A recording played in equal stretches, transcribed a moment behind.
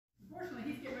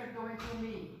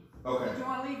leave. Okay. Do you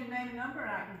want to leave your name and number,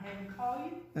 and I can have him call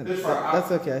you?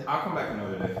 That's okay. I'll come back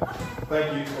another day.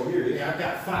 Thank you. Oh, here it is. Yeah, I've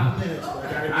got 5 minutes. But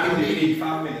I don't need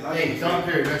 5 minutes. Hey,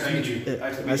 Dr. Perry, nice to meet you.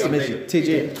 Nice to meet you. TJ.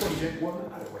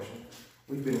 I have a question.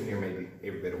 We've been here maybe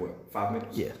every bit of what, 5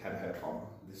 minutes? Yeah. Haven't had a problem.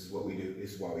 This is what we do.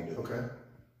 This is why we do it. Okay.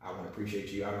 I want to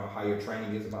appreciate you. I don't know how your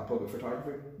training is about public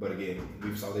photography, but again,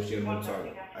 we saw this gentleman,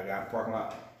 so I got a parking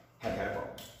lot, haven't had a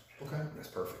problem. Okay. That's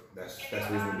perfect. That's the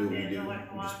reason we do what we do.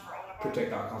 We just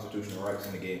protect our constitutional rights.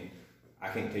 And again, I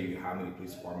can't tell you how many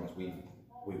police departments we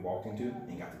walked into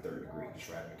and got the 3rd degree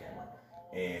just right in the camera.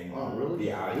 And oh, really?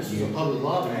 Yeah, this is a public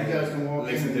lobby. You guys can walk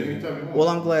in and do whatever you want. Well,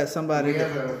 I'm glad somebody. We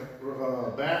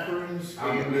have bathrooms.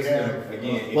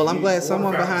 Well, I'm glad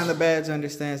someone behind the badge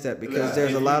understands that, because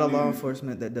there's a lot of law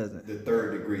enforcement that doesn't. The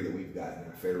 3rd degree that we've gotten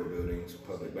in federal buildings,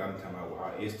 public, but I'm talking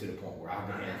about it's to the point where I've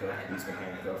been handcuffed, he's been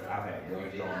handcuffed, I've had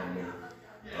guns drawn on me.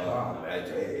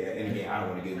 And again, I don't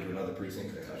want to get into another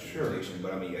precinct, that's not a jurisdiction,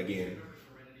 but I mean, again,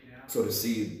 so to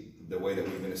see the way that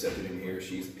we've been accepted in here,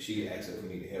 she asked us if we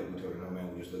needed help. We told her, no man,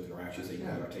 we're just looking around. She said, you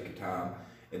gotta take your time.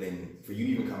 And then for you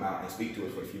to even come out and speak to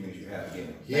us for the few minutes you have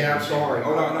again. Yeah, I'm sorry.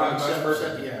 Oh no, that's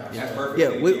perfect. Yeah, that's perfect.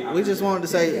 Yeah, we just wanted to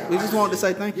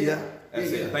say thank you. Yeah.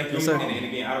 That's it. Thank you. Yes, sir. And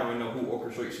again, I don't really know who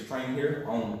orchestrates your training here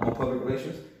on public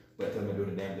relations, but tell them they're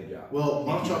doing a damn good job. Well,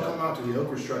 why don't y'all come out to the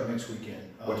Okra Strut next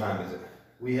weekend? What time is it?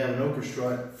 We have an Okra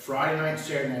Strut Friday night,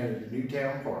 Saturday night at the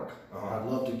Newtown Park. I'd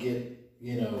love to get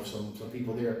some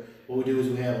people there. What we do is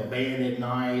we have a band at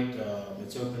night.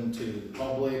 It's open to the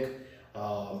public,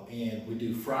 and we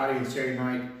do Friday and Saturday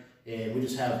night, and we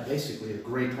just have basically a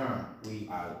great time.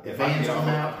 The bands come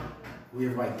out.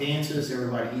 Everybody dances.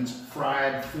 Everybody eats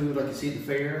fried food like you see at the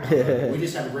fair. We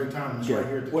just have a great time. It's right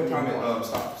here at the What time it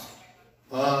stops?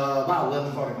 About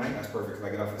 11 o'clock at night. That's perfect. I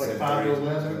get off at Like 7:30. 5 to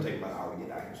 11. It's gonna take about an hour to get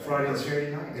down here. Friday and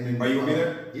Saturday night. And then, are you gonna be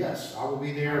there? Yes, I will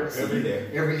be there.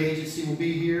 There. Every agency will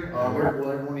be here.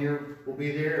 Everyone here will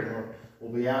be there, and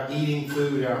we'll be out eating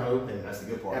food, I hope. And that's the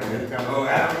good part. Having a good time. Oh,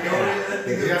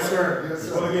 yes, sir. Yes,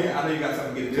 sir. Well, again, I know you got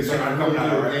something to get into. Yes, sir. I really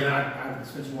do. And I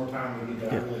spent some more time with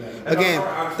you. Again,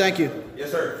 thank you.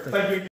 Yes, sir. Thank you.